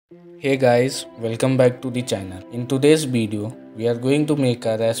Hey guys, welcome back to the channel. In today's video, we are going to make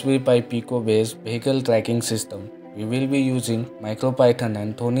a Raspberry Pi Pico based vehicle tracking system. We will be using MicroPython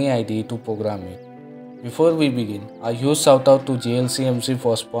and Thonny IDE to program it. Before we begin, a huge shout out to JLCMC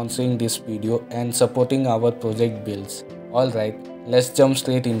for sponsoring this video and supporting our project builds. Alright, let's jump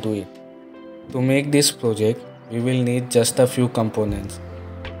straight into it. To make this project, we will need just a few components.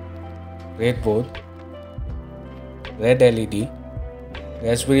 BreadBoard, red LED,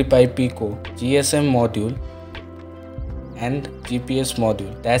 Raspberry Pi Pico, GSM module and GPS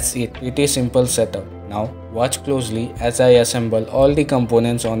module. That's it, pretty simple setup. Now watch closely as I assemble all the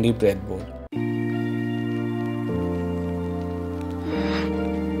components on the breadboard.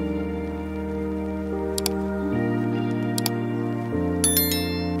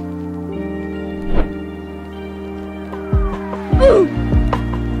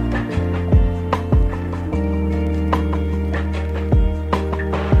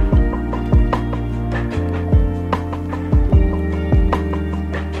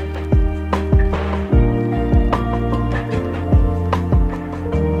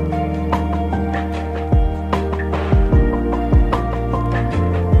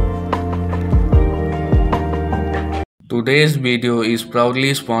 Today's video is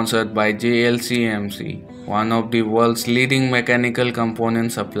proudly sponsored by JLCMC, one of the world's leading mechanical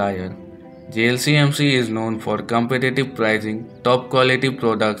component supplier. JLCMC is known for competitive pricing, top quality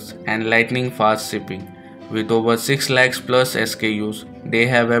products and lightning fast shipping. With over 6 lakhs plus SKUs, they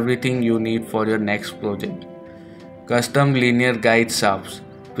have everything you need for your next project. Custom linear guide shafts,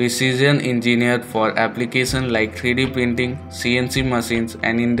 precision engineered for applications like 3D printing, CNC machines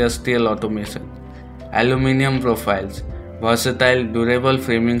and industrial automation. Aluminum profiles, versatile durable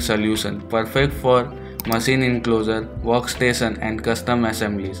framing solution perfect for machine enclosure, workstation and custom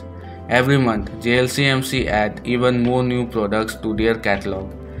assemblies. Every month, JLCMC add even more new products to their catalog.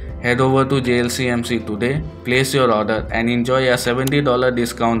 Head over to JLCMC today, place your order and enjoy a $70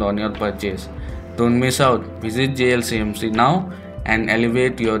 discount on your purchase. Don't miss out, visit JLCMC now and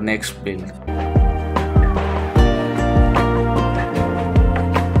elevate your next build.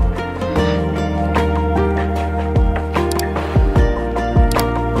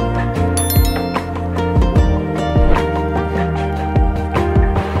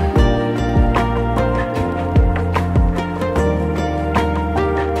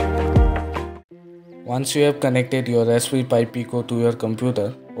 Once you have connected your Raspberry Pi Pico to your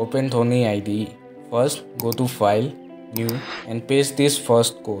computer, open Thonny IDE. First, go to File, New and paste this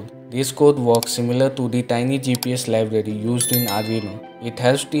first code. This code works similar to the tiny GPS library used in Arduino. It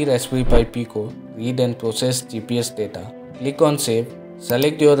helps the Raspberry Pi Pico read and process GPS data. Click on Save,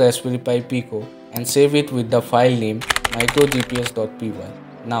 select your Raspberry Pi Pico and save it with the file name microgps.py.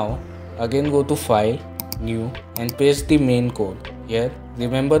 Now, again go to File, New and paste the main code. Here,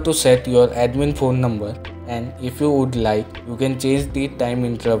 remember to set your admin phone number and if you would like, you can change the time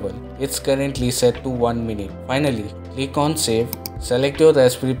interval. It's currently set to 1 minute. Finally, click on Save, select your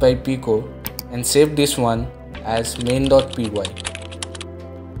Raspberry Pi Pico and save this one as main.py.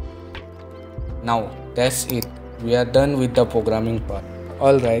 Now, that's it. We are done with the programming part.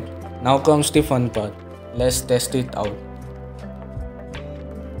 Alright, now comes the fun part. Let's test it out.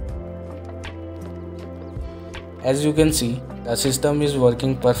 As you can see, the system is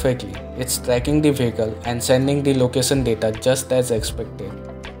working perfectly. It's tracking the vehicle and sending the location data just as expected.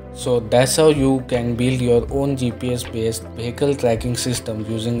 So that's how you can build your own GPS based vehicle tracking system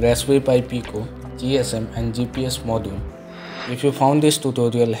using Raspberry Pi Pico, GSM and GPS module. If you found this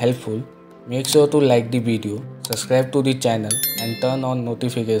tutorial helpful, make sure to like the video, subscribe to the channel and turn on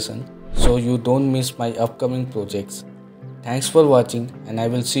notifications so you don't miss my upcoming projects. Thanks for watching and I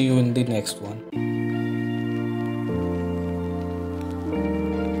will see you in the next one.